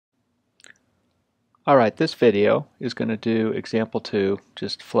Alright, this video is going to do example 2,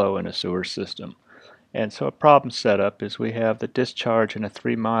 just flow in a sewer system. And so a problem setup is we have the discharge in a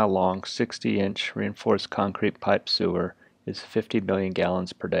 3-mile long 60-inch reinforced concrete pipe sewer is 50 million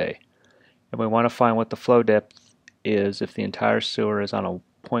gallons per day. And we want to find what the flow depth is if the entire sewer is on a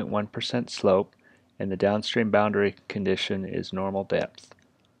 0.1% slope and the downstream boundary condition is normal depth.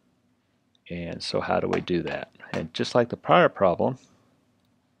 And so how do we do that? And just like the prior problem,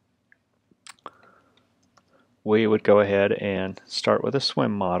 we would go ahead and start with a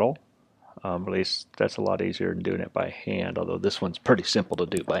swim model. At least that's a lot easier than doing it by hand, although this one's pretty simple to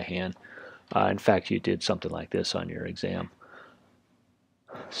do by hand. In fact, you did something like this on your exam.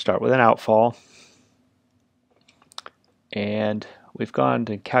 Start with an outfall, and we've gone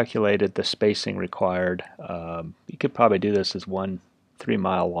and calculated the spacing required. You could probably do this as one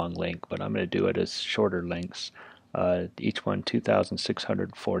 3-mile long link, but I'm going to do it as shorter links, each one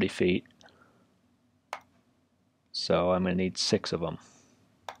 2,640 feet. So I'm going to need 6 of them.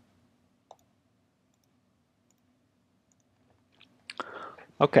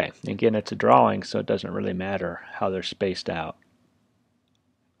 Okay, again, it's a drawing, so it doesn't really matter how they're spaced out.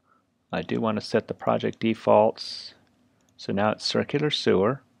 I do want to set the project defaults. So now it's circular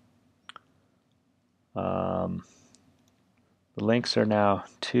sewer. The links are now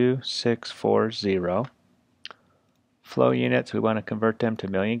 2640. Flow units, we want to convert them to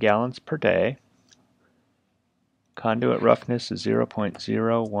million gallons per day. Conduit roughness is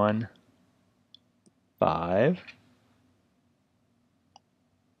 0.015.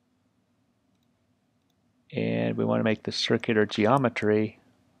 And we want to make the circular geometry,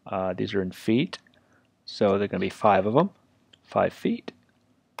 these are in feet, so they're going to be 5 of them, 5 feet.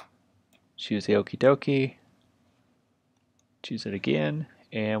 Choose the okie dokie, choose it again,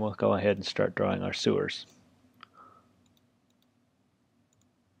 and we'll go ahead and start drawing our sewers.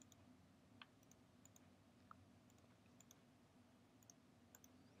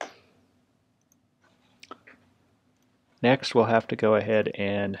 Next, we'll have to go ahead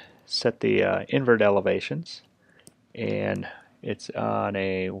and set the invert elevations, and it's on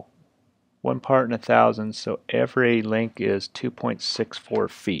a 1 part in 1,000, so every link is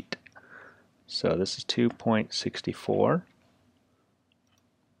 2.64 feet. So this is 2.64.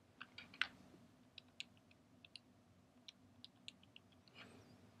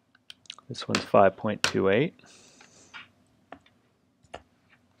 This one's 5.28.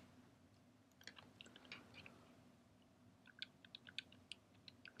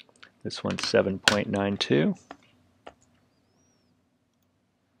 This one's 7.92.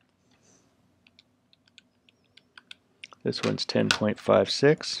 This one's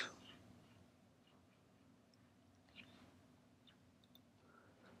 10.56.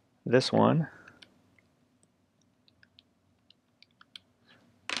 This one,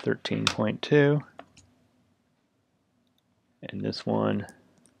 13.2. And this one,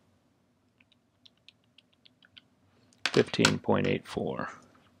 15.84.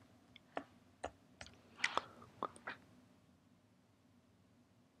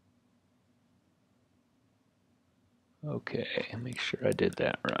 Okay, make sure I did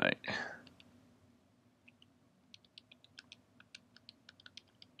that right.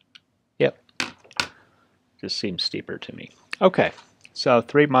 Yep, just seems steeper to me. Okay, so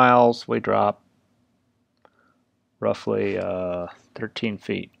 3 miles we drop roughly 13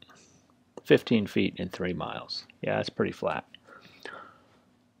 feet, 15 feet in 3 miles. Yeah, that's pretty flat.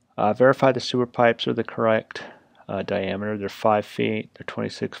 Verify the sewer pipes are the correct diameter. They're 5 feet, they're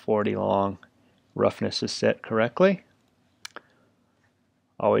 2640 long. Roughness is set correctly.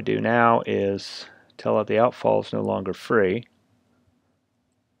 All we do now is tell it the outfall is no longer free.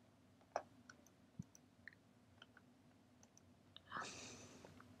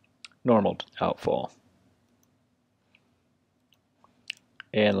 Normal outfall.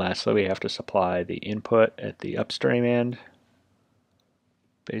 And lastly, we have to supply the input at the upstream end.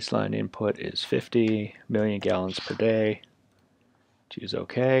 Baseline input is 50 million gallons per day. Choose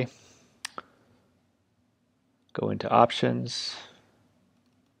OK. Go into options.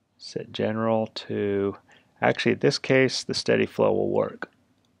 Set general to, actually in this case the steady flow will work.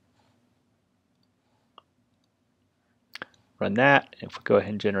 Run that. If we go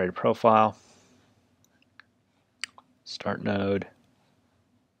ahead and generate a profile, start node,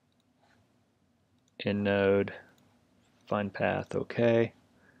 end node, find path, OK.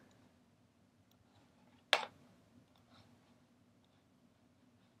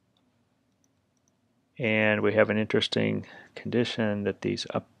 And we have an interesting condition that these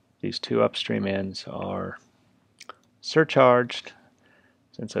 2 upstream ends are surcharged.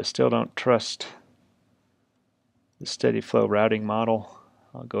 Since I still don't trust the steady flow routing model,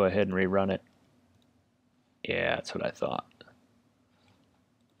 I'll go ahead and rerun it. Yeah, that's what I thought.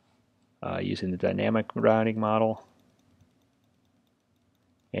 Using the dynamic routing model.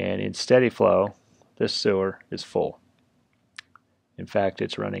 And in steady flow, this sewer is full. In fact,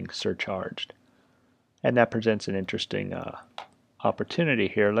 it's running surcharged. And that presents an interesting opportunity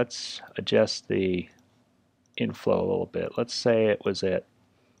here. Let's adjust the inflow a little bit. Let's say it was at,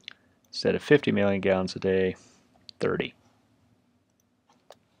 instead of 50 million gallons a day, 30.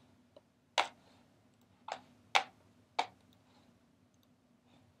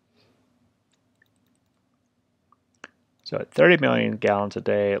 So at 30 million gallons a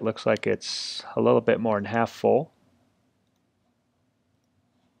day, it looks like it's a little bit more than half full.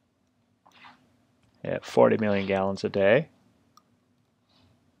 At 40 million gallons a day,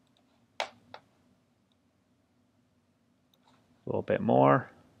 a little bit more.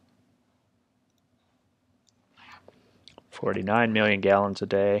 49 million gallons a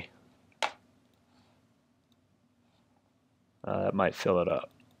day. That might fill it up.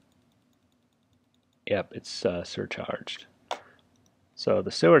 Yep, it's surcharged. So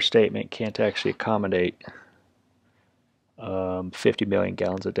the sewer statement can't actually accommodate 50 million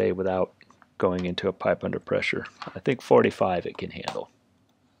gallons a day without going into a pipe under pressure. I think 45 it can handle.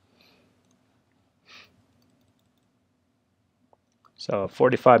 So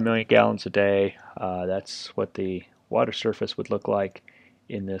 45 million gallons a day, that's what the water surface would look like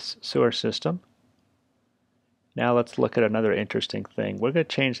in this sewer system. Now let's look at another interesting thing. We're going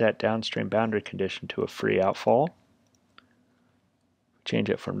to change that downstream boundary condition to a free outfall. Change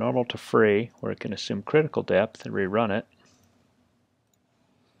it from normal to free, where it can assume critical depth, and rerun it.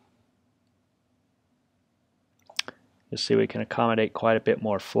 You'll see we can accommodate quite a bit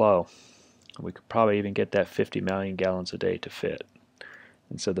more flow. We could probably even get that 50 million gallons a day to fit.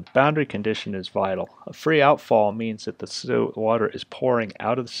 And so the boundary condition is vital. A free outfall means that the water is pouring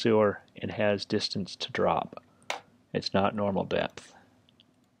out of the sewer and has distance to drop. It's not normal depth.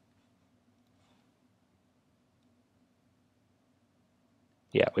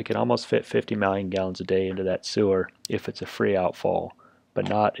 Yeah, we can almost fit 50 million gallons a day into that sewer if it's a free outfall, but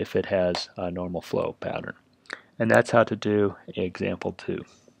not if it has a normal flow pattern. And that's how to do example 2.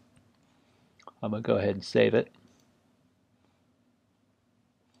 I'm going to go ahead and save it.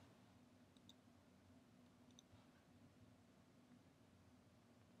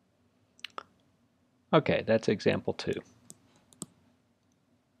 Okay, that's example 2.